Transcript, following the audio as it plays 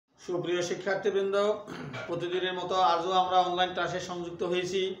সুপ্রিয় শিক্ষার্থীবৃন্দ, প্রতিদিনের মতো আজও আমরা অনলাইন ক্লাসে সংযুক্ত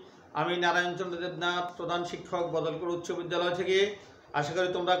হয়েছি। আমি নারায়ণ চন্দ্র দেবনাথ, প্রধান শিক্ষক, বদলপুর উচ্চ বিদ্যালয় থেকে। আশা করি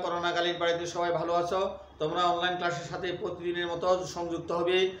তোমরা করোনাকালীন বাড়িতে সবাই ভালো আছো। তোমরা অনলাইন ক্লাসের সাথে প্রতিদিনের মতো সংযুক্ত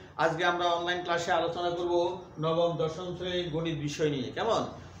হবে। আজকে আমরা অনলাইন ক্লাসে আলোচনা করব নবম দশম শ্রেণীর গণিত বিষয় নিয়ে। কেমন?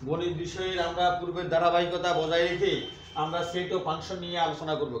 গণিত বিষয়ের আমরা পূর্বের ধারাবাহিকতা বজায় রেখে আমরা সেট ও ফাংশন নিয়ে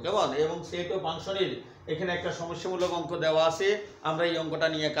আলোচনা করব। কেমন? এবং সেট ও ফাংশনের এখানে একটা সমস্যামূলক অঙ্ক দেওয়া আছে, আমরা এই অঙ্কটা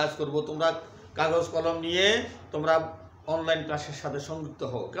নিয়ে কাজ করব। তোমরা কাগজ কলম নিয়ে তোমরা অনলাইন ক্লাসের সাথে সংযুক্ত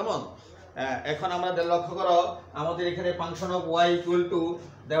হও। কেমন? এখন আমাদের লক্ষ্য করো, আমাদের এখানে function of Y equal to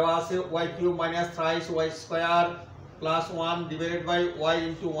দেওয়া আছে Y cube minus thrice Y square plus 1 divided by Y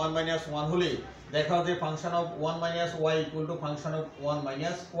into 1 minus 1 হলে দেখা যে function of 1 minus Y equal to function of 1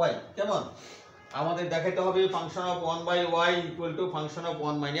 minus Y. কেমন? আমাদের দেখাতে হবে function of 1 by Y equal to function of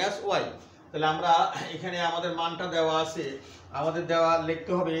 1 minus Y. তাহলে আমরা এখানে আমাদের মানটা দেওয়া আছে, আমাদের দেওয়া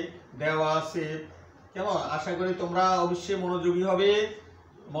লিখতে হবে, দেওয়া আছে। কেমন? আশা করি তোমরা অবশ্যই মনোযোগী হবে।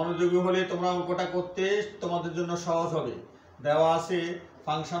 মনোযোগী হলে তোমরা অঙ্কটা করতে তোমাদের জন্য সহজ হবে। দেওয়া আছে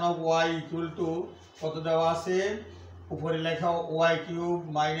function of Y equal to কত দেওয়া আছে, উপরে লেখা Y cube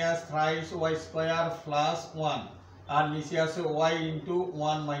minus thrice Y square plus 1 আর নিচে আছে ওয়াই ইন্টু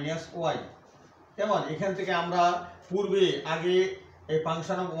 1 মাইনাস ওয়াই। কেমন? এখান থেকে আমরা পূর্বে আগে এই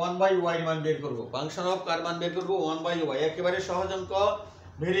ফাংশন অফ 1 বাই ওয়াই মান বের করব। ফাংশন অফ কার মান বের করব? 1 বাই ওয়াই। একেবারে সহজ অঙ্ক,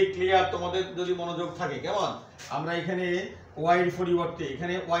 ভেরি ক্লিয়ার, তোমাদের যদি মনোযোগ থাকে। কেমন? আমরা এখানে ওয়াই এর পরিবর্তে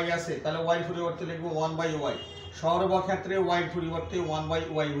এখানে ওয়াই আছে, তাহলে ওয়াই এর পরিবর্তে লিখব 1 বাই ওয়াই। সর্বক্ষেত্রে ওয়াই এর পরিবর্তে 1 বাই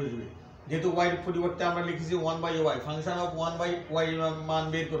ওয়াই বসবে। যেহেতু ওয়াই এর পরিবর্তে আমরা লিখেছি 1 by Y, function of 1 by Y মান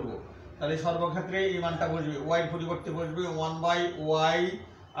বের করব, তাহলে সর্বক্ষেত্রে এই মানটা বসবে। ওয়াই এর পরিবর্তে বসবে 1 বাই ওয়াই,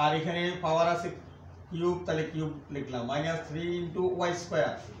 আর এখানে পাওয়ার আছে কিউব, তাহলে কিউব লিখলাম minus 3 into Y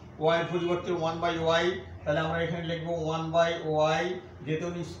square. Y এর পরিবর্তে 1 বাই ওয়াই, তাহলে আমরা এখানে লিখবো 1 বাই ওয়াই, যেহেতু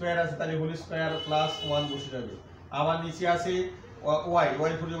স্কোয়ার আছে তাহলে হোল স্কোয়ার প্লাস 1 বসে যাবে। আবার নিচে আছে ওয়াই,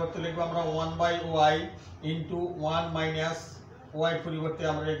 ওয়াই পরিবর্তে লিখবো আমরা 1 by Y into 1 minus Y পরিবর্তে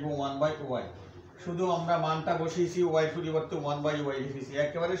আমরা লিখবো 1 বাই ওয়াই। শুধু আমরা মানটা বসিয়েছি, ওয়াই পরিবর্তে 1 বাই ওয়াই লিখেছি।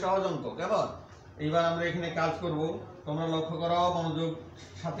 একেবারে সহজ অঙ্ক। কেমন? এইবার আমরা এখানে কাজ করব, তোমরা লক্ষ্য করো মনোযোগ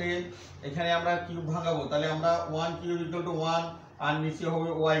সাথে। এখানে আমরা কিউব ভাঙাবো, তাহলে আমরা 1 কিউব ইকুয়াল টু 1 আর নিচে হবে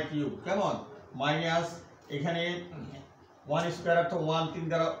ওয়াই কিউব। কেমন? মাইনাস এখানে 1 স্কোয়ার অর্থ 1, 3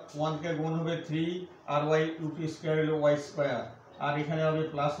 দ্বারা 1 কে গুণ হবে 3 আর ওয়াই রুট স্কোয়ার হলো ওয়াই স্কোয়ার, আর এখানে হবে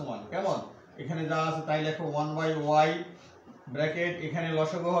প্লাস 1। কেমন? এখানে যা আছে তাই লেখো 1 বাই ওয়াই ব্র্যাকেট, এখানে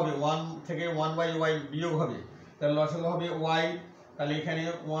লসাগু হবে 1 থেকে 1 বাই ওয়াই বিয়োগ হবে, তাহলে লসাগু হবে ওয়াই, তাহলে এখানে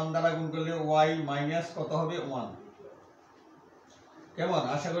 1 দ্বারা গুণ করলে ওয়াই মাইনাস কত হবে 1। কেমন?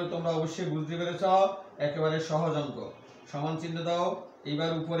 আশা করি তোমরা অবশ্যই বুঝতে পেরেছ। একেবারে সহজ অঙ্ক। সমান চিহ্ন দাও।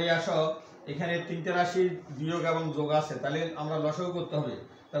 এবার উপরে আসো, এখানে তিনটে রাশির বিয়োগ এবং যোগ আছে, তাহলে আমরা লসাগু করতে হবে।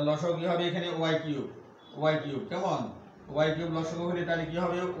 তাহলে লসাগু কি হবে? এখানে ওয়াই কিউব, ওয়াই কিউব। কেমন? ওয়াই কিউব লসাগু হলে তাহলে কি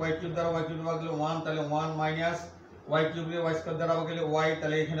হবে? ওয়াই কিউব দ্বারা ওয়াই কিউব ভাগ করলে 1, তাহলে 1 মাইনাস ওয়াই কিউব দিয়ে ওয়াই স্কয়ার দ্বারা ভাগ করলে ওয়াই,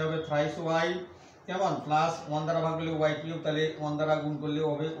 তাহলে এখানে হবে থ্রাইস ওয়াই। কেমন? প্লাস 1 দ্বারা ভাগ করলে ওয়াই কিউব, তাহলে 1 দ্বারা গুণ করলে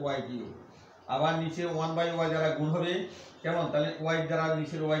হবে ওয়াই কিউব। আবার নিচে 1 বাই ওয়াই দ্বারা গুণ হবে। কেমন? তাহলে ওয়াই দ্বারা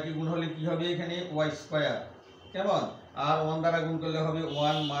নিচের ওয়াই কি গুণ হলে কি হবে? এখানে ওয়াই স্কয়ার। কেমন? আর 1 দ্বারা গুণ করলে হবে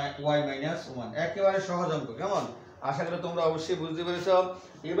 1 ওয়াই মাইনাস 1। একেবারে সহজ অঙ্ক। কেমন? আশা করি তোমরা অবশ্যই বুঝতে পেরেছ।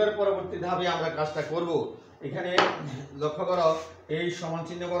 এবার পরবর্তী ধাপে আমরা কাজটা করব। এখানে লক্ষ্য করো, এই সমান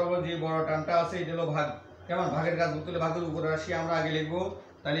চিহ্ন বরাবর যে বড় টানটা আছে এটা হলো ভাগ। কেমন? ভাগের কাজ করতে হলে ভাগের উপরের রাশি আমরা আগে লিখবো,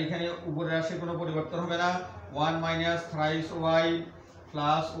 তাহলে এখানে উপরের রাশির কোনো পরিবর্তন হবে না। 1 minus thrice Y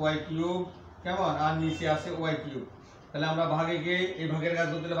plus Y cube. কেমন? আর নিচে আছে ওয়াই কিউব। তাহলে আমরা ভাগে গিয়ে এই ভাগের কাজ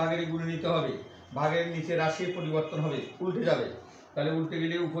করতে হলে ভাগের গুণে নিতে হবে, ভাগের নিচে রাশির পরিবর্তন হবে, উল্টে যাবে, তাহলে উল্টে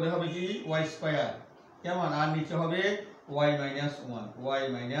গেলে উপরে হবে কি? Y square. কেমন? আর নিচে হবে ওয়াই মাইনাস 1, ওয়াই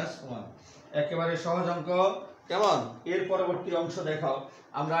মাইনাস 1। একেবারে সহজ অঙ্ক। কেমন? এর পরবর্তী অংশ দেখাও।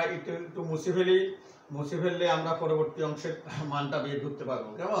 আমরা একটু মুছে ফেলি, মুছে ফেললে আমরা পরবর্তী অংশের মানটা বের করতে পারবো।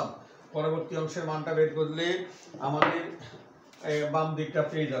 কেমন? পরবর্তী অংশের মানটা বের করলে আমাদের বাম দিকটা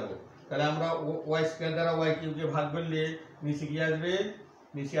পেয়ে যাব। তাহলে আমরা ওয়াই স্কয়ার দ্বারা ওয়াই কিউবকে ভাগ করলে নিচে কি আসবে?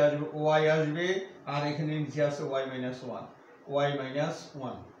 নিচে আসবে ওয়াই আসবে, আর এখানে নিচে আসে ওয়াই মাইনাস 1, ওয়াই মাইনাস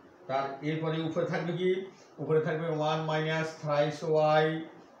 1। তার এরপরে উপরে থাকবে কি? উপরে থাকবে 1 minus thrice Y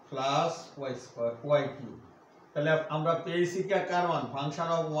plus Y square Y cube. তাহলে আমরা পেয়েছি কি কার মান? ফাংশন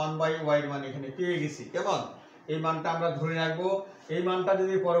অফ 1 বাই ওয়াই মান এখানে পেয়ে গেছি। কেমন? এই মানটা আমরা ধরে রাখবো। এই মানটা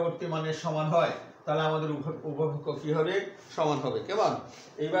যদি পরবর্তী মানের সমান হয় তাহলে আমাদের উপভোগ্য কি হবে? সমান হবে। কেমন?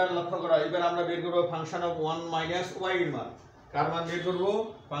 এবার লক্ষ্য করো, এবার আমরা বের করবো ফাংশন অফ 1 মাইনাস ওয়াই এর মান। কার মান বের করবো?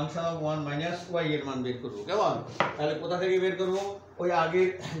 ফাংশন অফ 1 মাইনাস ওয়াই এর মান বের করবো। কেমন? তাহলে কোথা থেকে বের করবো? ওই আগের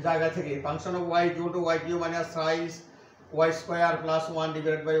জায়গা থেকে। Function of Y equal to Y cube minus thrice Y square plus 1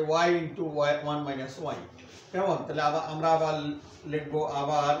 divided by Y into Y 1 minus Y. কেমন? তাহলে আমরা আবার লিখবো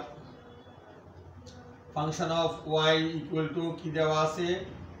আবার function of Y equal to কি দেওয়া আছে,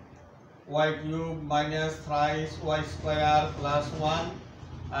 Y cube minus thrice Y square plus 1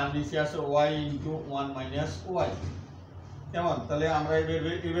 আর নিচে আছে ওয়াই ইন্টু 1 মাইনাস ওয়াই। কেমন? তাহলে আমরা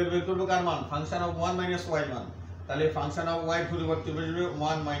এবার বের করবো কার মান, ফাংশন অফ 1 মাইনাস ওয়াই মান। তাহলে ফাংশন অফ ওয়াই পরিবর্তে বসবে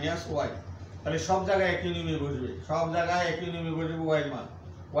 1 মাইনাস ওয়াই। তাহলে সব জায়গায় একই নিয়মে বসবে, সব জায়গায় একই নিয়মে বসবে ওয়াই মান।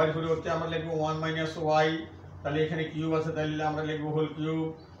 ওয়াই পরিবর্তে আমরা লিখবো 1 মাইনাস ওয়াই। তাহলে এখানে কিউব আছে, তাহলে আমরা লিখবো whole cube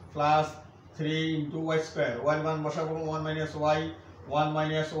plus 3 into Y square. Y মান বসাবো 1 minus Y, 1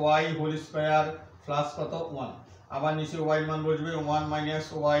 minus Y whole square plus কত 1। আবার নিচে ওয়াই মান বসবে 1 মাইনাস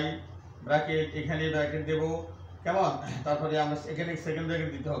ওয়াই ব্র্যাকেট, এখানে ব্র্যাকেট দেবো। কেমন? তারপরে আমরা এখানে সেকেন্ড ব্র্যাকেট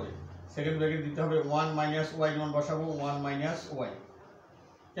দিতে হবে, সেকেন্ড ব্র্যাকেট দিতে হবে 1 মাইনাস ওয়াই মান বসাবো 1 মাইনাস ওয়াই।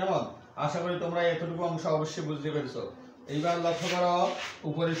 কেমন? আশা করি তোমরা এতটুকু অংশ অবশ্যই বুঝতে পেরেছো। এইবার লক্ষ্য করো,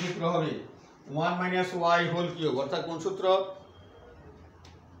 উপরে সূত্র হবে 1 মাইনাস ওয়াই হোল কিউব, অর্থাৎ কোন সূত্র,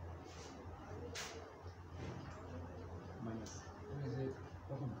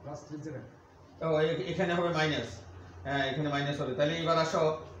 এখানে হবে মাইনাস, হ্যাঁ এখানে মাইনাস হবে। তাহলে এবার আসো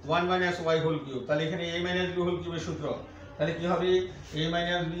 1 মাইনাস ওয়াই হোল কিউব, তাহলে এখানে a মাইনাস b হোল কিউবের সূত্র। তাহলে কি হবে, a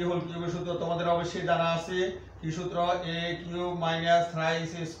মাইনাস b হোল কিউবের সূত্র তোমাদের অবশ্যই জানা আছে। কি সূত্র, a cube minus thrice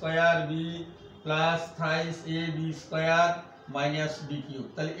a square b plus thrice a b square minus b cube.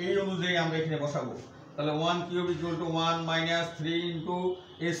 তাহলে এই অনুযায়ী আমরা এখানে বসাবো। তাহলে 1 cube equal to 1 minus 3 into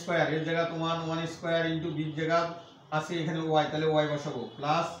a square, এর জায়গা 1 স্কয়ার ইনটু b এর জায়গা আছে এখানে y, তাহলে y বসাবো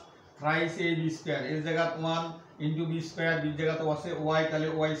plus thrice a b square, এর জায়গা 1 ইনটু b স্কয়ার, b এর জায়গা তো আছে y, তাহলে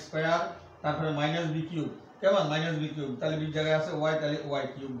y স্কয়ার, তারপরে মাইনাস b কিউব। কেমন? মাইনাস b কিউব, তাহলে b এর জায়গায় আছে y, তাহলে y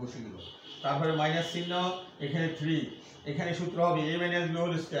কিউব বসে গেল। তারপরে মাইনাস চিহ্ন, এখানে 3, এখানে সূত্র হবে a minus b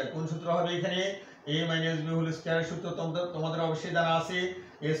whole square. কোন সূত্র হবে এখানে, a মাইনাস b হোল স্কয়ারের সূত্র তোমাদের অবশ্যই জানা আছে,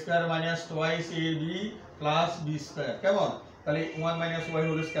 a square minus twice ab plus b square. কেমন? তাহলে 1 মাইনাস y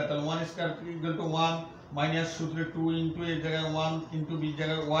হোল স্কয়ার, তাহলে 1 স্কয়ার ইকুয়াল টু 1 মাইনাস সূত্রে 2 ইনটু এর জায়গায় 1 ইনটু b এর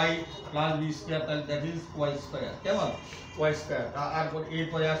জায়গায় y প্লাস b স্কয়ার, তাহলে দ্যাট ইজ y স্কয়ার। কেমন? y স্কয়ার, তারপর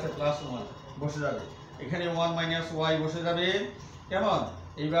এরপরে আছে প্লাস 1 বসে যাবে, এখানে 1 মাইনাস y বসে যাবে। কেমন?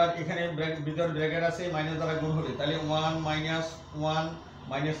 এবার এখানে ভিতর ব্র্যাকেট আছে, মাইনাস দ্বারা গুণ হবে, তাহলে 1 মাইনাস 1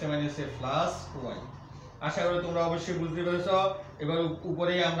 মাইনাসে মাইনাসে প্লাস y। আশা করি তোমরা অবশ্যই বুঝতে পেরেছো। এবার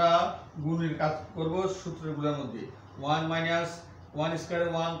উপরে আমরা গুণের কাজ করব সূত্রগুলোর মধ্যে। 1 মাইনাস 1 স্কয়ার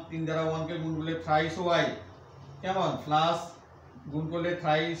 1, 3 দ্বারা 1 কে গুণ করলে থ্রাইস y। কেমন? প্লাস গুণ করলে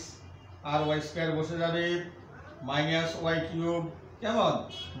থ্রাইস আর y স্কয়ার বসে যাবে মাইনাস y কিউব। কেমন?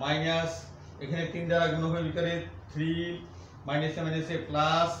 মাইনাস এখানে 3 দ্বারা গুণ হবে, ভিতরে 3 মাইনাসে মাইনাসে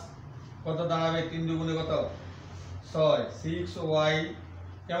প্লাস কত দাঁড়াবে, 3 দুগুণে কত 6, 6y।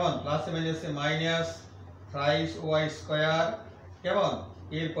 কেমন? প্লাসে মাইনাসে মাইনাস থ্রাইস y স্কয়ার। কেমন?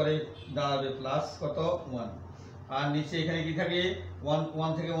 এরপরে দাঁড়াবে প্লাস কত 1, আর নিচে এখানে কি থাকে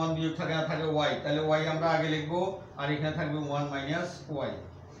 1 থেকে 1 বিয়োগ থাকে না, থাকে y, তাহলে y আমরা আগে লিখবো, আর এখানে থাকবে 1 মাইনাস y।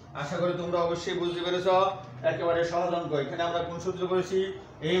 আশা করি তোমরা অবশ্যই বুঝতে পেরেছো, একেবারে সহজ অঙ্ক। এখানে আমরা কোন সূত্র করেছি,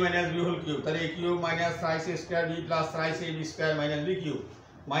 a minus b whole cube, তাহলে a cube minus thrice a square b plus thrice a b square minus b cube,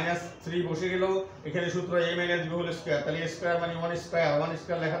 minus 3 বসে গেল। এখানে সূত্র a minus b whole square, তাহলে a স্কয়ার মানে 1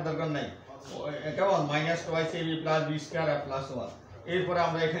 স্কয়ার লেখার দরকার নাই। কেমন? Minus twice a b plus b square R plus 1। এরপরে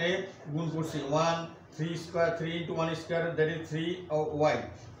আমরা এখানে গুণ করছি 1 3 square, 3 into 1 square that is 3y,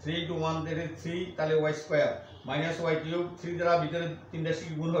 3 into 1 that is 3, তাহলে y square minus y cube, 3 দ্বারা ভিতরে 3টা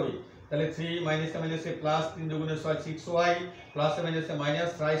শিখ গুণ হবে, তাহলে 3 মাইনাসে মাইনাসে প্লাস 3 দুগুণে 6, 6y প্লাসে মাইনাসে মাইনাস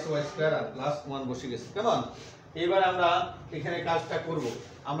থ্রাইস y স্কয়ার আর প্লাস 1 বসে গেছে। কেমন? এবার আমরা এখানে কাজটা করব,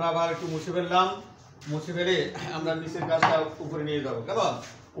 আমরা আবার একটু মুছে ফেললাম, মুছে ফেলে আমরা নিচের কাজটা উপরে নিয়ে যাব। কেমন?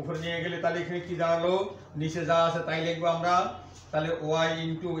 উপরে নিয়ে গেলে তাহলে এখানে কি দাঁড়ালো, নিচে যা আছে তাই লিখবো আমরা। তাহলে y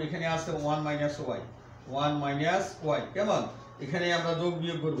ইনটু এখানে আছে 1 মাইনাস y, 1 মাইনাস y। কেমন? এখানে আমরা যোগ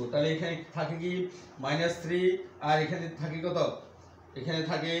বিয়োগ করব, তাহলে এখানে থাকে কি মাইনাস 3, আর এখানে থাকে কত, এখানে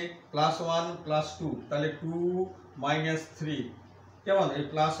থাকে প্লাস 1 প্লাস 2, তাহলে 2 মাইনাস 3। কেমন? এই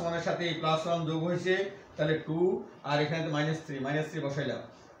প্লাস 1 এর সাথে এই প্লাস 1 যোগ হয়েছে, তাহলে 2, আর এখানে মাইনাস 3 বসাইলাম।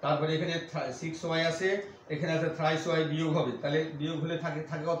 তারপরে এখানে 6y আছে, এখানে আছে থ্রাইস y, বিয়োগ হবে, তাহলে বিয়োগ হলে থাকে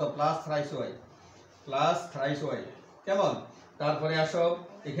কত, প্লাস থ্রাইস y। কেমন? তারপরে আসো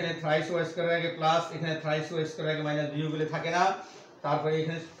এখানে থ্রাইস y স্কয়ারের আগে প্লাস, এখানে থ্রাইস y স্কয়ারের আগে মাইনাস, বিয়োগ হলে থাকে না। তারপরে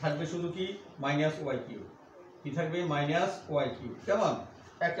এখানে থাকবে শুধু কি মাইনাস y কিউব, কি থাকবে মাইনাস y কিউব। কেমন?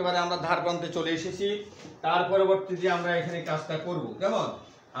 একেবারে আমরা ধার প্রান্তে চলে এসেছি। তার পরবর্তীতে আমরা এখানে কাজটা করব। কেমন?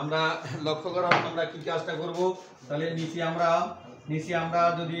 আমরা লক্ষ্য করো আমরা কি কাজটা করব, তাহলে নিচে আমরা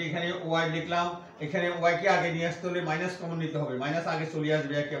যদি এখানে y লিখলাম, এখানে y কে আগে নিয়ে আসতে হলে মাইনাস কমন নিতে হবে, মাইনাস আগে চলে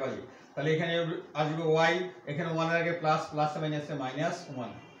আসবে একেবারে। তাহলে এখানে আসবে ওয়াই, এখানে ওয়ানের আগে প্লাস, প্লাস মাইনাসে মাইনাস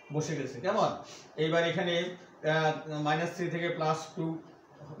ওয়ান বসে গেছে। কেমন? এইবার এখানে -3 থেকে +2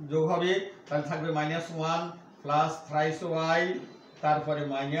 যোগ হবে, তাহলে থাকবে -1 প্লাস থ্রাইস ওয়াই, তারপরে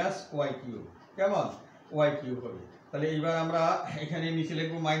মাইনাস ওয়াই কিউব। কেমন? ওয়াই কিউব হবে। তাহলে এইবার আমরা এখানে নিচে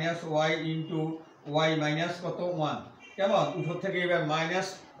লিখবো -y ইন্টু ওয়াই মাইনাস কত 1। কেমন? উপর থেকে এবার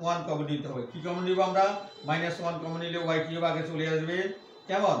 -1 কমন নিতে হবে। কি কমন নিব আমরা? -1 কমন নিলে ওয়াই কিউব আগে চলে আসবে।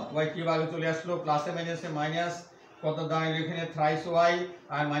 কেমন? ওয়াই কিউব আগে চলে আসলো, প্লাসে মাইনাসে মাইনাস কত দাঁড়াইলো এখানে থ্রাইস ওয়াই,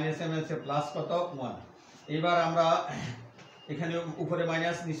 আর মাইনাসে মাইনাসে প্লাস কত 1। এবার আমরা এখানে উপরে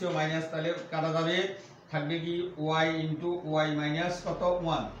মাইনাস নিচেও মাইনাস, তাহলে কাটা যাবে, থাকবে কি ওয়াই ইন্টু ওয়াই মাইনাস কত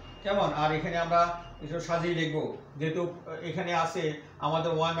 1। কেমন? আর এখানে আমরা একটু সাজিয়ে লিখবো, যেহেতু এখানে আছে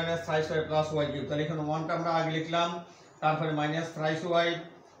আমাদের 1 minus thrice Y plus Y cube, তাহলে এখানে 1টা আমরা আগে লিখলাম, তারপরে মাইনাস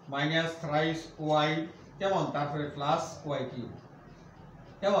থ্রাইস ওয়াই, কেমন? তারপরে প্লাস ওয়াই কিউব।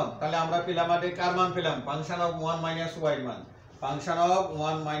 কেমন? তাহলে আমরা পেলাম কার মান পেলাম? ফাংশন অফ 1 মাইনাস ওয়াই মান। ফাংশন অফ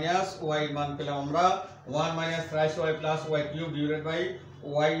 1 মাইনাস ওয়াই মান পেলাম আমরা 1 minus thrice Y plus Y cube divided by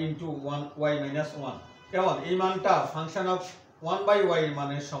Y into 1 Y minus 1। কেমন? এই মানটা ফাংশন অফ 1 বাই ওয়াই এর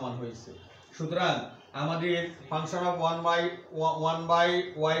মানের সমান হয়েছে। সুতরাং আমাদের function of 1 by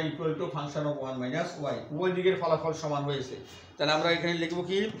Y equal to function of 1 minus Y, উভয় দিকের ফলাফল সমান হয়েছে। তাহলে আমরা এখানে লিখবো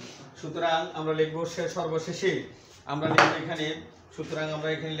কি? সুতরাং আমরা লিখবো সর্বশেষে আমরা লিখবো এখানে, সুতরাং আমরা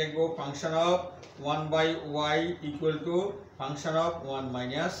এখানে লিখবো function of 1 by Y equal to function of 1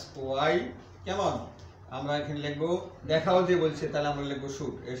 minus Y. কেমন? আমরা এখানে লিখবো, দেখাও যে বলছে, তাহলে আমরা লিখবো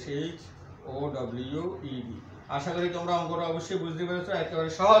শুড, SHOWED। আশা করি তোমরা অঙ্কটা অবশ্যই বুঝতে পেরেছো। একেবারে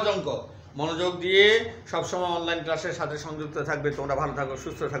সহজ অঙ্ক, মনোযোগ দিয়ে সবসময় অনলাইন ক্লাসের সাথে সংযুক্ত থাকবে। তোমরা ভালো থাকো,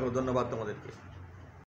 সুস্থ থাকো। ধন্যবাদ তোমাদেরকে।